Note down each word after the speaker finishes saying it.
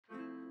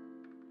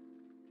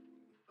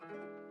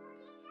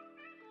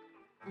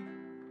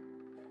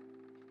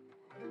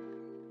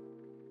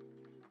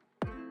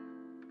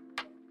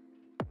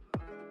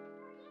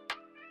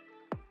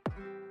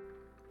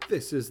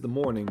This is the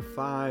Morning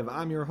Five.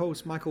 I'm your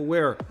host, Michael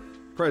Ware,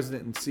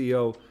 President and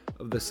CEO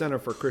of the Center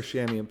for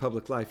Christianity and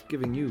Public Life,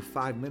 giving you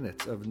 5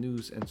 minutes of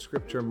news and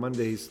scripture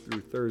Mondays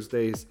through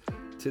Thursdays.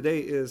 Today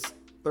is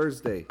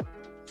Thursday,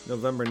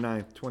 November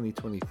 9th,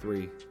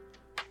 2023.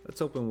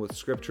 Let's open with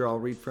scripture. I'll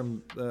read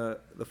from the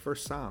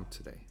first Psalm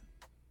today.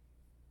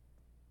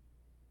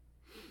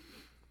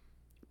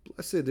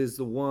 Blessed is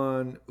the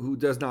one who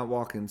does not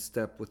walk in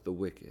step with the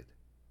wicked,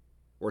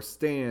 or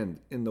stand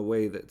in the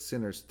way that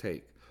sinners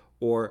take,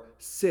 or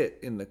sit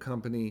in the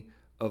company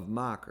of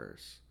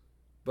mockers,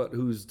 but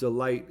whose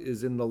delight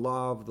is in the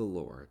law of the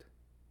Lord,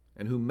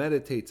 and who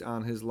meditates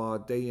on his law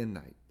day and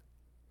night.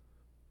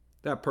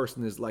 That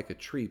person is like a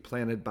tree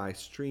planted by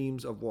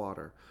streams of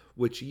water,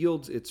 which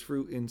yields its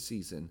fruit in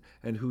season,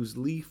 and whose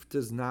leaf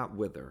does not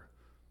wither.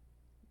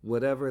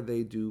 Whatever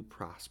they do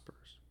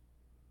prospers.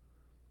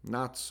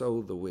 Not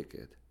so the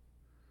wicked.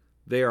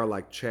 They are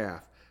like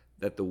chaff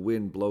that the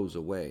wind blows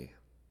away.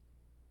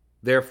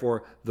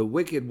 Therefore, the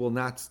wicked will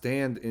not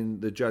stand in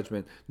the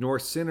judgment, nor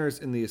sinners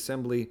in the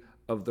assembly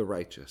of the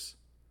righteous.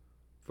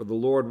 For the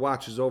Lord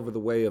watches over the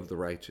way of the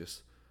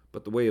righteous,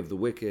 but the way of the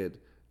wicked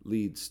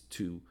leads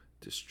to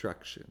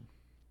destruction.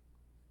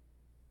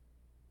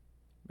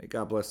 May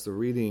God bless the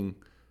reading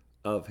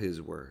of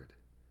his word.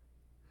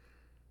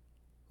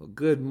 Well,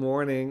 good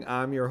morning.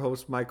 I'm your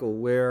host, Michael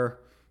Ware.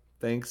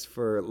 Thanks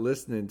for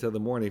listening to the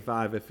Morning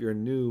Five. If you're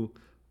new,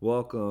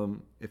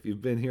 welcome. If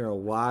you've been here a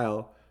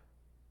while,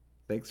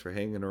 thanks for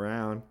hanging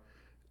around.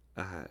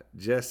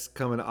 Just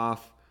coming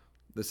off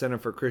the Center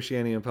for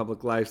Christianity and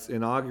Public Life's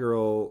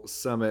inaugural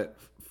summit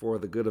for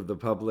the good of the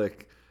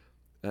public.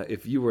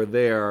 If you were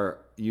there,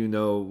 you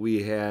know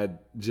we had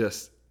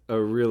just a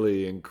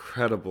really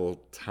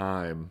incredible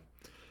time.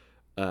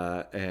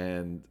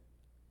 And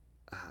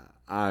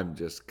I'm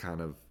just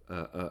kind of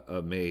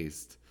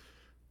amazed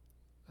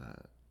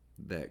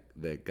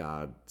that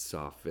God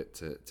saw fit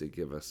to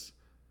give us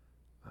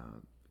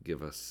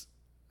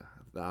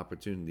the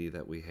opportunity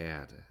that we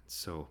had.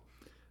 So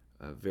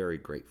very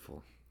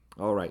grateful.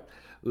 All right,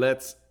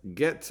 let's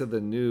get to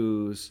the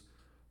news.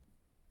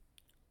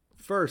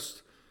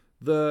 First,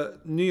 the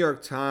New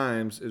York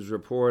Times is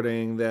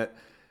reporting that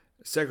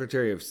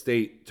Secretary of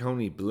State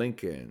Tony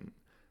Blinken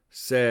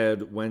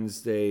said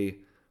Wednesday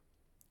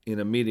in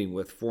a meeting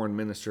with foreign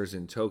ministers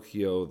in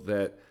Tokyo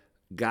that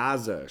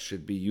Gaza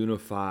should be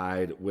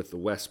unified with the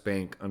West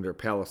Bank under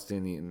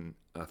Palestinian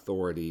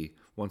Authority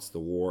once the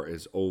war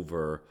is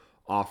over,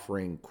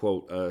 offering,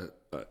 quote,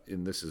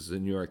 and this is the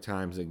New York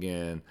Times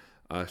again,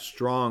 a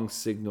strong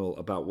signal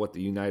about what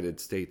the United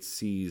States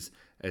sees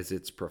as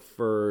its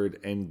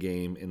preferred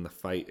endgame in the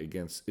fight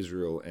against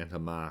Israel and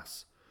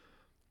Hamas.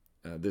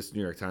 This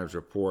New York Times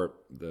report,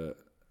 the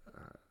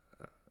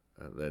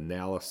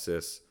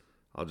analysis,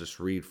 I'll just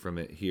read from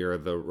it here.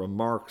 The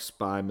remarks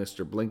by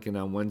Mr. Blinken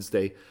on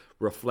Wednesday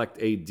reflect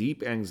a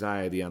deep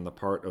anxiety on the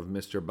part of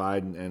Mr.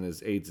 Biden and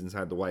his aides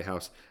inside the White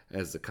House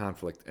as the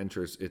conflict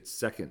enters its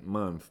second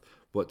month.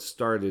 What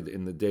started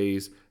in the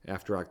days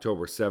after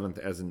October 7th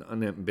as an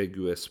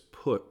unambiguous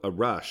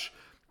rush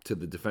to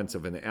the defense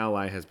of an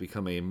ally has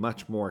become a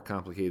much more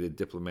complicated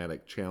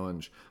diplomatic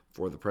challenge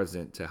for the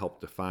president to help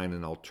define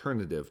an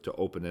alternative to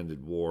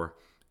open-ended war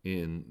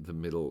in the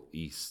Middle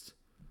East.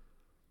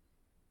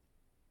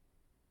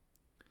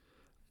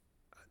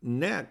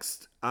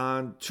 Next,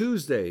 on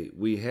Tuesday,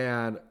 we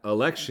had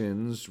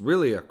elections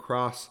really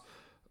across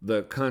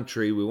the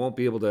country. We won't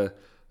be able to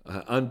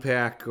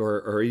unpack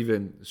or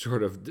even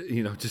sort of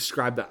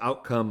describe the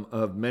outcome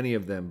of many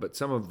of them, but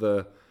some of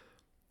the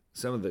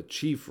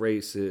chief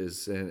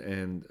races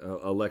and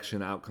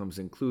election outcomes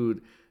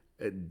include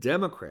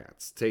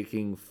Democrats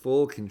taking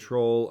full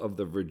control of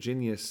the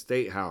Virginia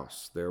State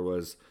House. There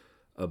was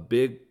a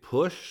big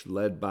push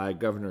led by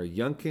Governor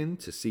Youngkin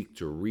to seek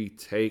to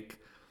retake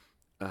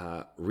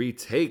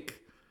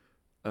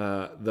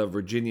the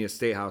Virginia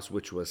State House,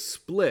 which was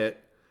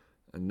split.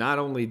 And not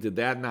only did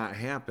that not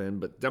happen,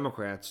 but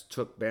Democrats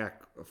took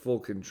back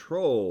full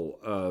control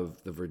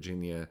of the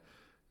Virginia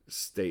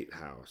State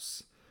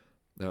House.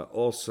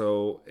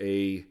 Also,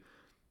 a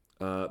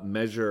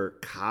measure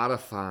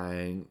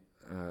codifying,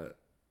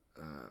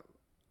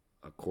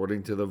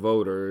 according to the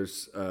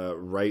voters,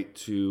 right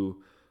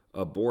to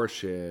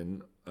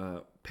abortion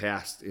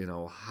passed in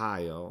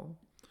Ohio.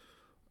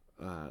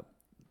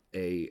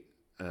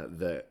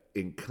 The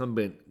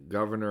incumbent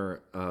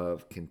governor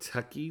of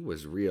Kentucky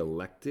was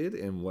reelected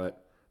in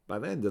what, by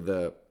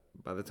the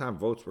time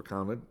votes were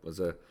counted, was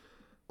a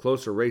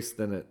closer race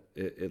than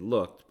it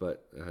looked,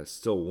 but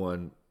still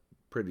won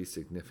pretty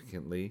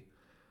significantly.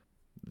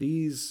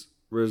 These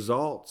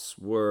results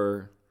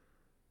were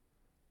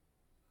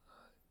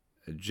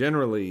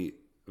generally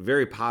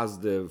very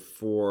positive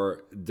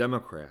for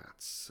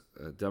Democrats.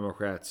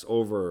 Democrats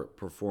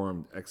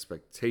overperformed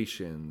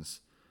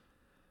expectations.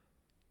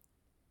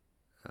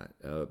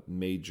 A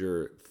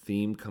major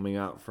theme coming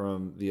out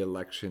from the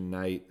election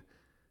night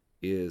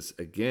is,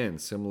 again,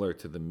 similar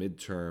to the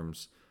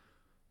midterms,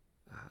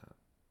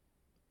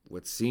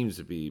 what seems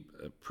to be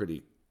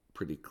pretty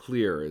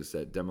clear is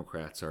that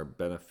Democrats are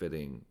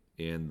benefiting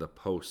in the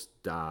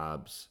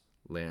post-Dobbs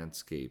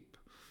landscape.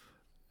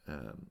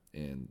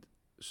 And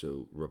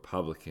so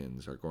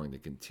Republicans are going to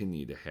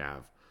continue to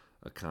have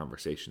a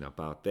conversation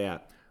about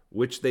that,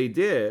 which they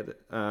did,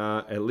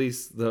 at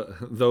least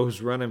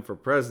those running for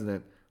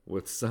president,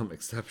 with some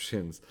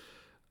exceptions,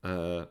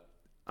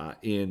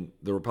 in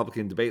the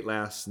Republican debate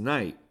last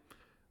night.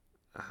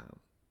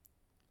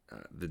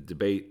 The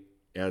debate,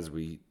 as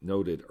we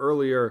noted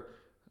earlier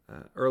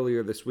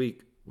this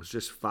week, was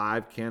just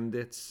 5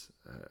 candidates: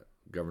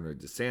 Governor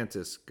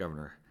DeSantis,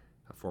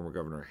 former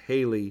Governor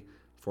Haley,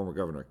 former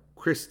Governor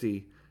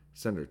Christie,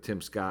 Senator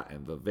Tim Scott,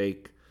 and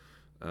Vivek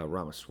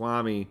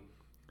Ramaswamy.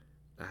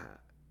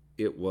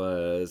 It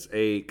was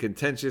a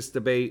contentious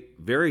debate,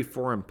 very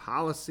foreign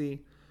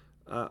policy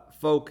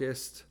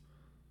focused.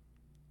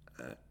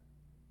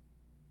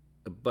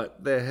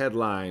 But the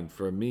headline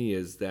for me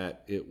is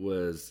that it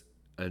was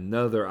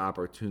another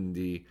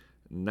opportunity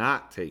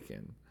not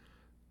taken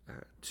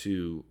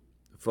to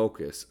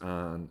focus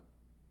on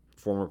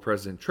former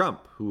President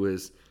Trump, who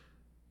is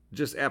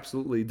just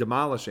absolutely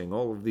demolishing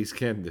all of these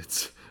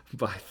candidates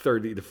by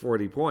 30 to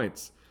 40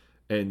 points.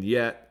 And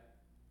yet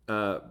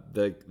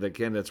the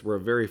candidates were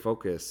very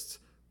focused,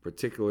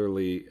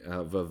 particularly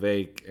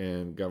Vivek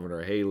and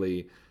Governor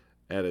Haley,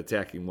 at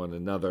attacking one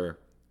another.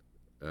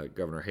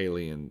 Governor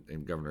Haley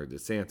and Governor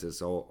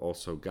DeSantis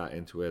also got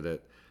into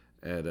it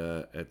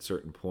at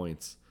certain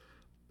points.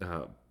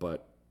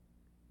 But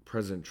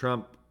President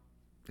Trump,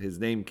 his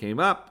name came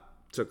up,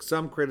 took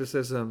some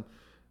criticism,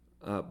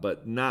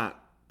 but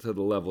not to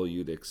the level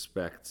you'd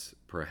expect,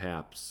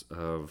 perhaps,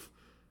 of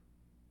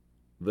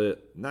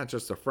not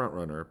just a front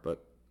runner,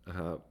 but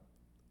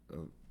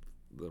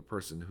the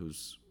person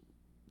who's,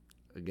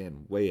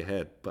 again, way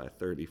ahead by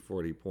 30,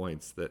 40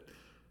 points that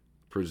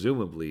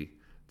presumably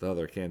the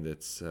other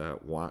candidates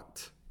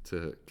want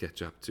to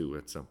catch up to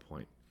at some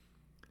point.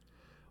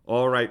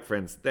 All right,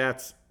 friends,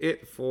 that's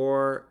it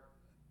for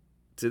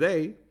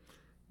today.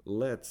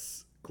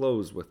 Let's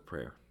close with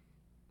prayer.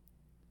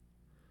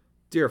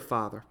 Dear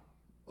Father,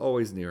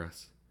 always near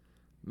us,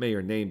 may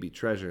your name be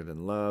treasured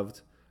and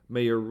loved.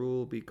 May your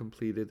rule be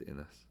completed in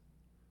us.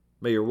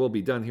 May your will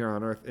be done here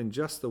on earth in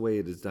just the way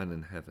it is done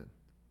in heaven.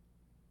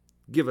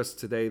 Give us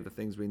today the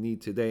things we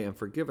need today, and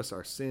forgive us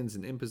our sins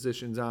and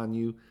impositions on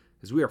you,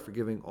 as we are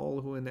forgiving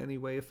all who in any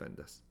way offend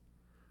us.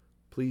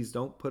 Please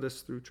don't put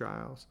us through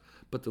trials,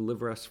 but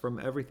deliver us from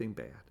everything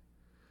bad,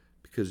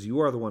 because you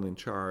are the one in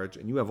charge,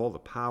 and you have all the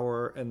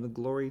power, and the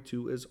glory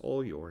too is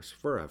all yours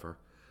forever,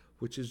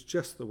 which is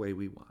just the way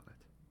we want it.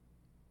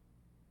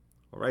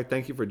 All right,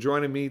 thank you for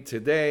joining me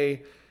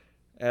today.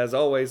 As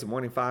always, the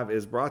Morning Five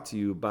is brought to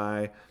you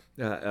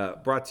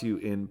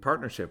in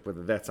partnership with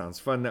the That Sounds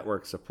Fun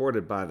Network,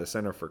 supported by the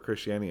Center for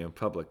Christianity and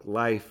Public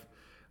Life.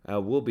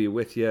 We'll be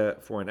with you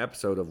for an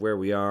episode of Where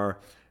We Are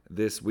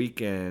this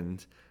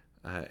weekend,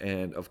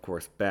 and of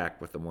course back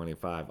with the Morning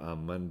Five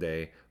on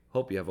Monday.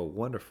 Hope you have a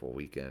wonderful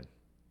weekend.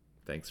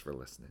 Thanks for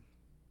listening.